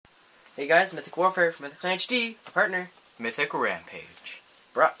Hey guys, Mythic Warfare from Mythic HD, our partner. Mythic Rampage.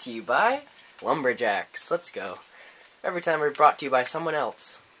 Brought to you by Lumberjacks. Let's go. Every time we're brought to you by someone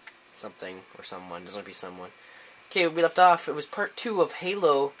else. Something or someone. Doesn't have to be someone. Okay, we left off. It was part 2 of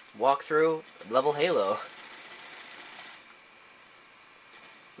Halo walkthrough, level Halo.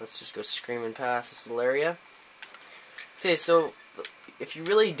 Let's just go screaming past this little area. Okay, so if you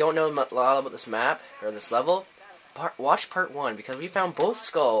really don't know a lot about this map, or this level, watch part 1, because we found both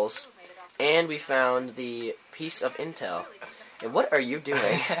skulls, and we found the piece of intel. And what are you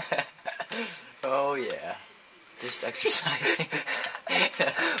doing? Oh yeah. Just exercising.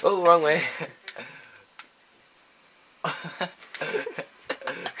 Oh, wrong way.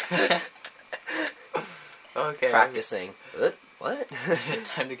 Okay. Practicing. What?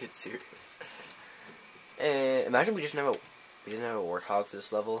 Time to get serious. Imagine we didn't have a warthog for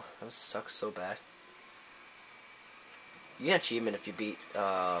this level. That would suck so bad. You get an achievement if you beat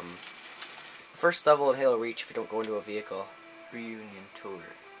the first level in Halo Reach if you don't go into a vehicle. Reunion tour.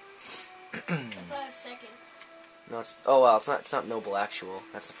 I thought it was second. No, it's not Noble Actual.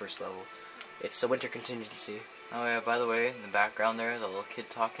 That's the first level. It's a Winter Contingency. Oh yeah, by the way, in the background there, the little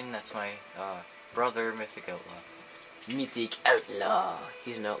kid talking, that's my brother, Mythic Outlaw. Mythic Outlaw.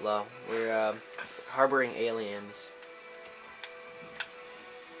 He's an outlaw. We're harboring aliens.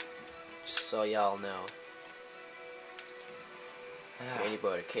 Just so y'all know. If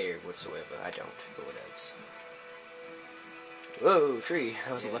anybody cared whatsoever, I don't, but whatevs. Whoa, tree.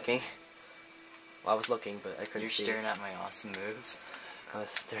 I wasn't looking. Well, I was looking, but I couldn't see. You're staring at my awesome moves. I was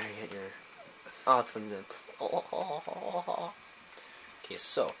staring at your awesomeness. Okay,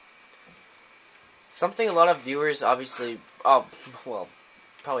 so. Something a lot of viewers obviously, well,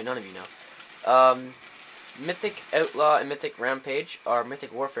 probably none of you know. Mythic Outlaw and Mythic Rampage are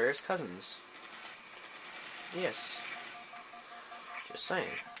Mythic Warfare's cousins. Yes. Just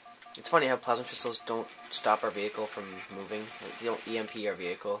saying. It's funny how plasma pistols don't stop our vehicle from moving. Like, they don't EMP our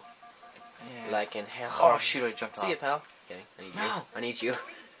vehicle. Yeah. Like in hell. Oh shoot, I jumped off. See you, pal. Kidding. I need you. No. I need you.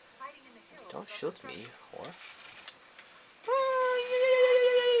 Don't shoot me, whore.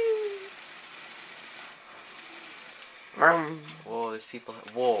 Whoa, there's people.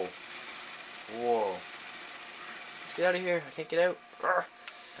 Whoa. Whoa. Let's get out of here. I can't get out.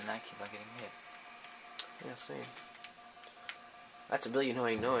 And I keep on getting hit. Yeah, same. That's a really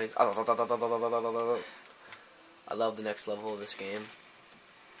annoying noise. I love the next level of this game.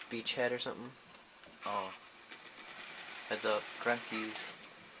 Beachhead or something. Oh. Heads up, grunties.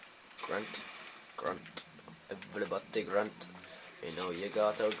 Grunt. Grunt. Everybody grunt. You know you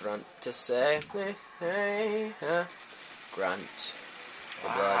got a grunt to say. Hey, hey, huh. Grunt. A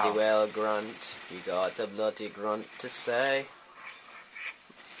bloody well grunt. You got a bloody grunt to say.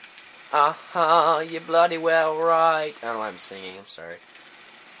 Aha, you bloody well right. I don't know why I'm singing, I'm sorry.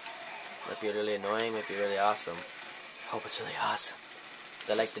 Might be really annoying, might be really awesome. Hope it's really awesome. 'Cause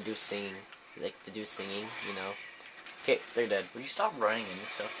I like to do singing. I like to do singing, you know. Okay, they're dead. Will you stop running into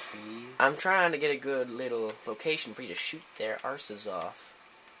stuff, please? I'm trying to get a good little location for you to shoot their arses off.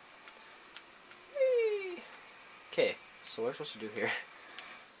 Okay, so what are we supposed to do here?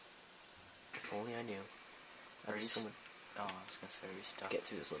 If only I knew. Are you Someone Oh, I was gonna say, are you stuck? get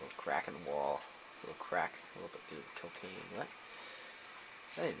through this little crack in the wall. Little crack. A little bit of cocaine. What?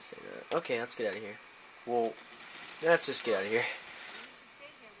 I didn't say that. Okay, let's get out of here. Whoa. Let's just get out of here.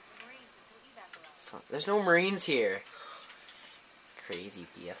 Fuck. There's no Marines here. Crazy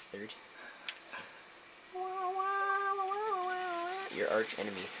bastard. Your arch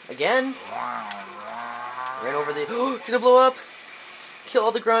enemy. Again? Ran over the... Oh, it's gonna blow up! Kill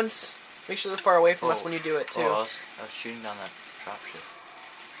all the grunts. Make sure they're far away from us when you do it, too. Oh, I was shooting down that dropship.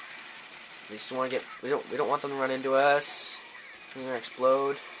 At least we want to get... We don't want them to run into us. We're gonna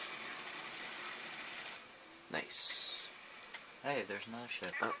explode. Nice. Hey, there's another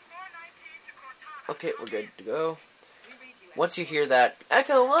ship. Okay, we're good to go. Once you hear that,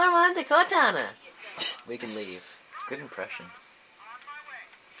 Echo 1-1 to Cortana, we can leave. Good impression.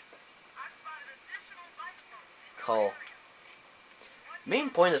 Cull.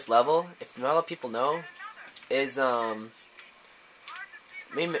 Main point of this level, if not a lot of people know, is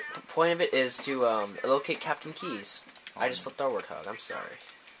main point of it is to locate Captain Keyes. I just flipped our warthog. I'm sorry.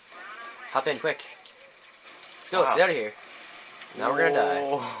 Hop in quick. Let's go. Let's get out of here. Now we're gonna die.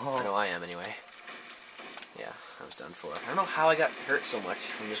 I know I am anyway. Yeah, I was done for. I don't know how I got hurt so much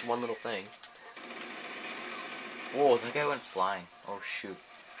from just one little thing. Whoa, that guy went flying. Oh shoot.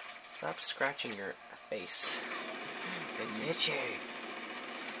 Stop scratching your face. It's itchy.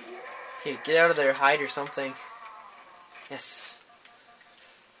 Okay, get out of there, hide or something. Yes.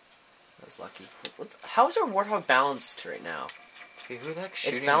 That was lucky. How is our warthog balanced right now? Okay, who the heck's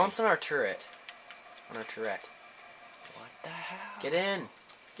shooting It's balanced on our turret. On our turret. What the hell? Get in.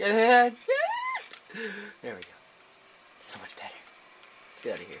 Get in. There we go. So much better. Let's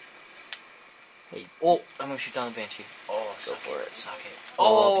get out of here. Hey. Oh, I'm gonna shoot down the Banshee. Oh, Go for it. Suck it.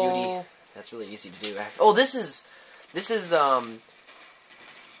 Oh, beauty. That's really easy to do. Oh, this is Oh,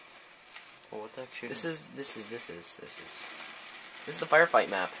 what the heck shooting? This is the firefight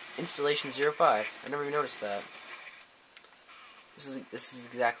map. Installation 05. I never even noticed that. This is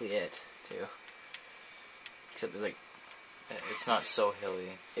exactly it, too. Except there's like It's not so hilly.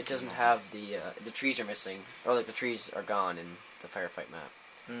 it doesn't have the trees are missing, or like the trees are gone in the firefight map.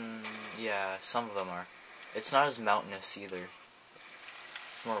 Yeah, some of them are. It's not as mountainous either.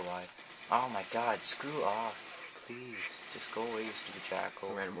 It's more wide. Oh my god, screw off. Please, just go away, you stupid jackal.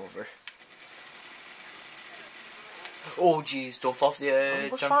 I ran him over. Oh jeez, don't fall off the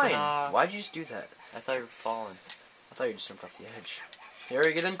edge. We're Jumping fine. off. Why'd you just do that? I thought you were falling. I thought you just jumped off the edge. Here,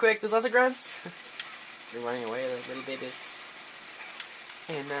 get in quick. There's lots of grunts. You're running away like little babies.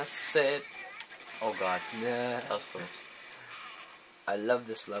 And I said, Oh god, nah. that was close. I love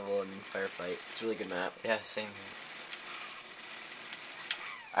this level in Firefight. It's a really good map. Yeah, same here.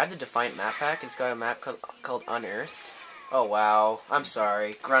 I have the Defiant map pack. It's got a map called Unearthed. Oh wow. I'm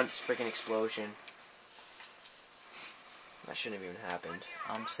sorry. Grunts freaking explosion. That shouldn't have even happened.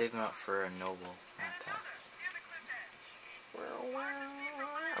 I'm saving up for a noble map pack.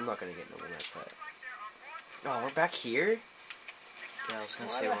 I'm not gonna get Noble map pack. Oh, we're back here? Yeah, I was gonna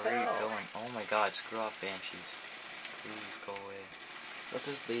Why say, the where are you hell? going? Oh my god, screw off Banshees. Please go away. Let's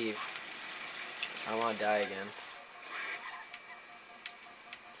just leave. I don't want to die again.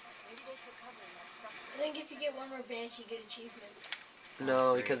 I think if you get one more Banshee, you get achievement.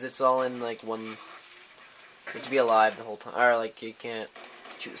 No, because it's all in like one. You have to be alive the whole time. Or like you can't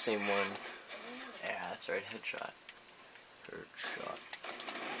shoot the same one. Yeah, that's right, headshot. Headshot.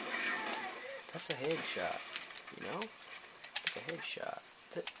 That's a headshot. You know? That's a headshot.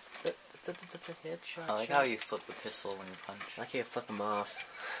 That's a headshot. I like how you flip the pistol when you punch. I can't flip them off.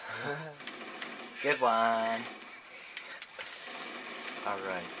 Good one.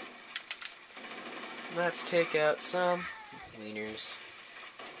 Alright. Let's take out some wieners.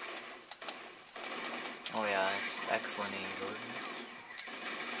 Oh yeah, that's excellent aim, Jordan.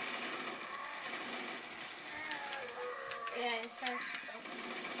 Yeah, it comes.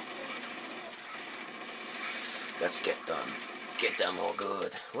 Let's get them. Get them all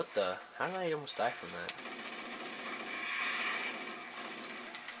good. What the? How did I almost die from that?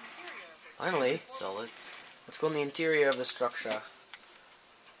 Finally. Zealots. Let's go in the interior of the structure.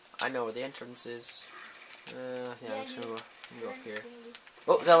 I know where the entrance is. Yeah, I'm just gonna go up here.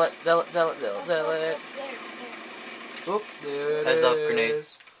 Oh, zealot. Oop, there it Heads up, grenade.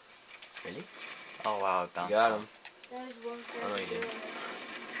 is. Really? Oh wow, it You bounced got off. him. There's one. Oh, no, you didn't.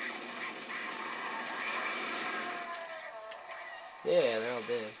 Yeah, they're all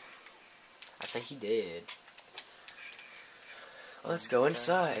dead. I say he did. Let's go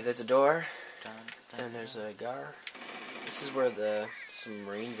inside. There's a door, Dun, dun, and there's a gar. This is where some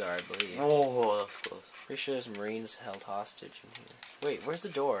Marines are, I believe. Oh, that was close. Pretty sure there's Marines held hostage in here. Wait, where's the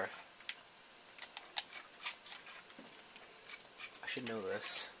door? I should know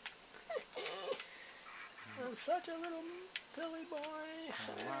this. I'm such a little silly boy.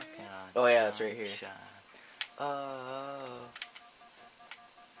 I'm working on Oh yeah, it's right here. sunshine. Oh.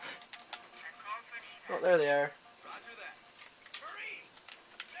 Oh, there they are.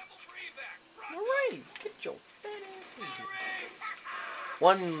 Alright, get your fat ass in here.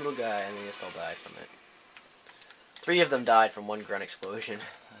 One little guy, and they just all died from it. 3 of them died from one grunt explosion.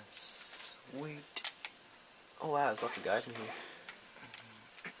 That's sweet. Oh wow, there's lots of guys in here.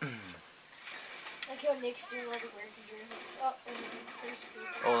 Like how Nick's doing all the work and Jordan's. Oh, and there's people.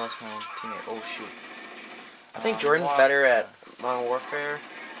 Oh, that's my teammate. Oh shoot. I think Jordan's better at Modern Warfare,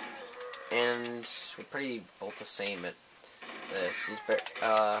 and we're pretty both the same at this. He's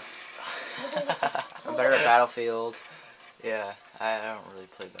I'm better at Battlefield. Yeah, I don't really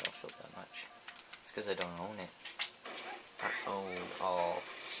play Battlefield that much. It's because I don't own it. I own all.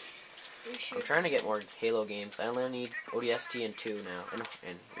 We should. I'm trying to get more Halo games. I only need ODST and 2 now, and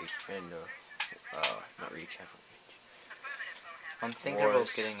Reach, and not Reach, I have Reach. I'm thinking Wars.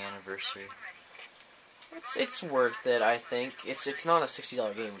 about getting Anniversary. It's worth it, I think. It's not a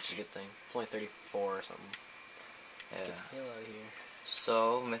 $60 game, which is a good thing. It's only $34 or something. Let's Yeah. get the hell out of here.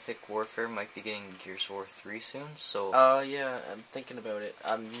 So, Mythic Warfare might be getting Gears of War 3 soon, so... Yeah, I'm thinking about it.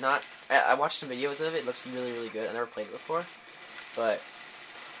 I watched some videos of it. It looks really, really good. I never played it before, but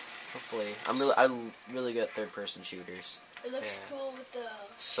hopefully, I'm really good at third-person shooters. It looks Yeah. cool with the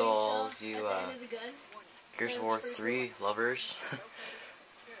So I'll chainsaw do, at the end of the gun. Gears of War 3 lovers.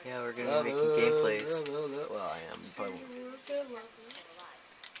 Yeah, we're gonna be making gameplays. Well, I am. Probably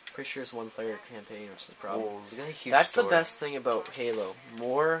pretty sure it's one player campaign, which is the problem. Whoa, look at the huge That's store. the best thing about Halo.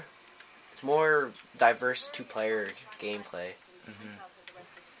 It's more diverse two-player gameplay.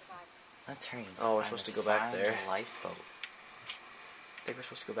 Let's hurry. Oh, we're supposed to go back there. The lifeboat. I think we're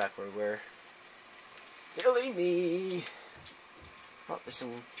supposed to go back where we were. Killing me! Oh, there's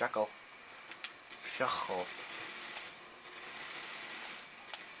some jackal. Jackal.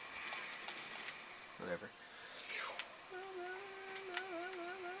 Whatever.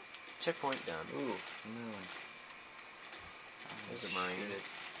 Checkpoint done. Ooh, moon. There's a mine. Shoot it.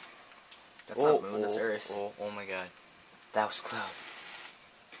 That's not moon, that's Earth. Oh my god. That was close.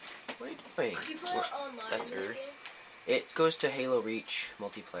 What are you doing? You play it online. That's in this Earth. It goes to Halo Reach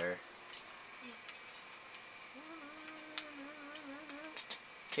multiplayer.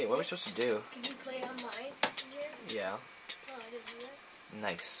 Okay, what are we supposed to do? game? Can you play online? Yeah. Oh, I didn't know that.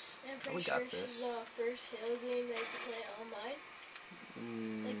 Nice. I'm pretty we sure got this is this. the first Halo game that you can play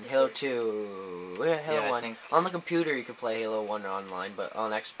online. Like the Halo first- 2. Yeah, Halo Yeah, I 1. think- On the computer you could play Halo 1 online, but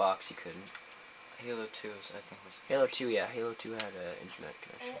on Xbox you couldn't. Halo 2 is, I think, was the Halo first. 2, yeah. Halo 2 had an internet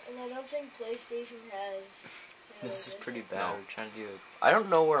connection. And I don't think PlayStation has. Halo This is pretty Edition. bad. No. We're trying to do I don't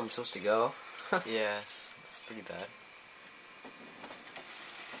know where I'm supposed to go. it. Yes, it's pretty bad.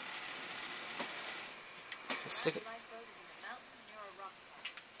 Let's stick it.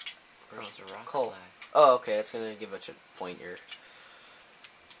 Where's the rock Cole. slide? Oh, okay, it's gonna give us a pointer.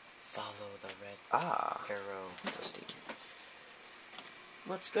 Follow the red Ah, arrow. interesting.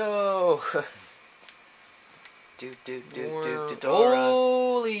 Let's go! Do Dora.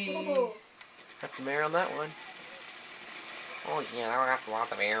 Holy! Oh, Got some air on that one. Oh yeah, I got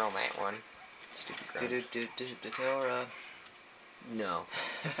lots of air on that one. Stupid ground. Dora. No,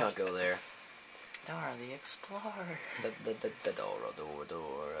 let's not go there. Dora the Explorer. The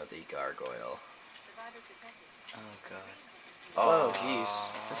Dora, the gargoyle. Oh god. Oh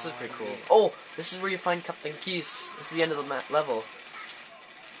jeez, this is pretty cool. Oh, this is where you find Captain Keys. This is the end of the level.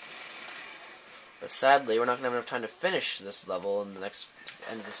 But sadly, we're not gonna have enough time to finish this level in the next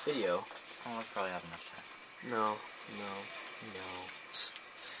end of this video. Oh, we'll probably have enough time. No.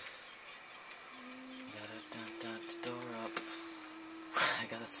 Dora. I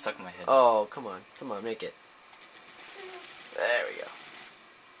got that stuck in my head. Oh, come on, make it. There we go.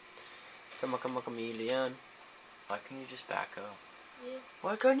 Come on, chameleon. Why can you just back up? yeah.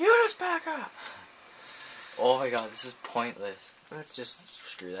 Why couldn't you just back up? Oh my god, this is pointless. Let's just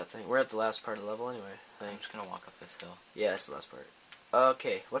screw that thing. We're at the last part of the level anyway, I I'm think. just gonna walk up this hill. Yeah, it's the last part.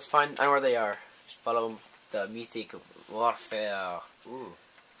 Okay, let's find. I know where they are. Just follow the Mythic Warfare. Ooh.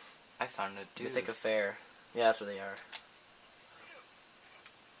 I found it, dude. Mythic Affair. Yeah, that's where they are.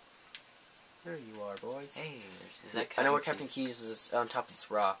 There you are, boys. Hey, is that I know where Captain Captain Keys is on top of this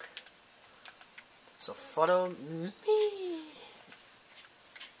rock. So follow me.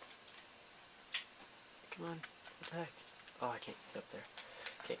 Come on. What the heck? Oh, I can't get up there.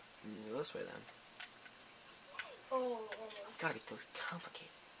 Okay, go this way then. Oh, It's gotta be so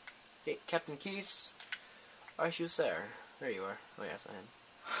complicated. Okay, Captain Keys. Are you there? There you are. Oh yes, I am.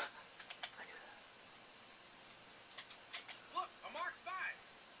 I knew that. Look, a Mark V.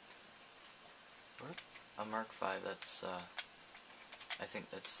 A Mark V, that's, I think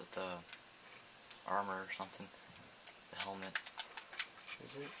that's the armor or something. The helmet.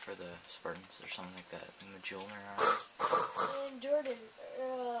 Is it? For the Spartans or something like that. Mjolnir armor. and Jordan,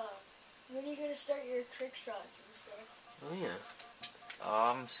 when are you gonna start your trick shots and stuff? Oh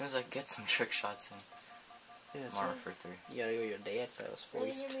yeah. As soon as I get some trick shots in. Yeah, so Tomorrow for 3. you gotta go to your dad's house Are you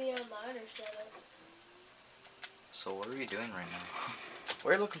first. gonna be on mine or setup? So what are we doing right now?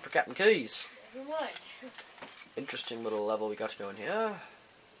 We're looking for Captain Keys. Never mind. Interesting little level we got to go in here.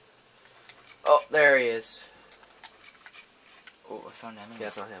 Oh, there he is. Oh, I found enemies. Yeah,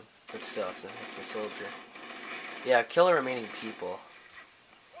 it's not him. But still, it's a soldier. Yeah, kill the remaining people.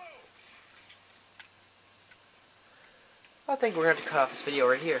 I think we're going to have to cut off this video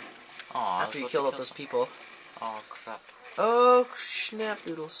right here. Aw, After you kill up those people. Oh, crap. Oh, snap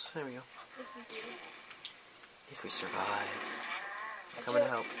doodles. There we go. If we do. If we survive. Come and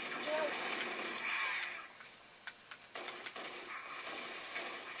help.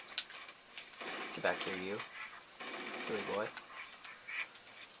 Get back here, you. Silly boy.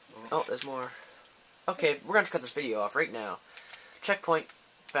 Oh, there's more. Okay, we're going to cut this video off right now. Checkpoint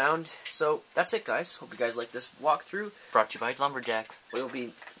found. So, that's it, guys. Hope you guys like this walkthrough. Brought to you by Lumberjacks. We will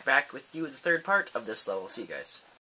be back with you with the third part of this level. See you guys.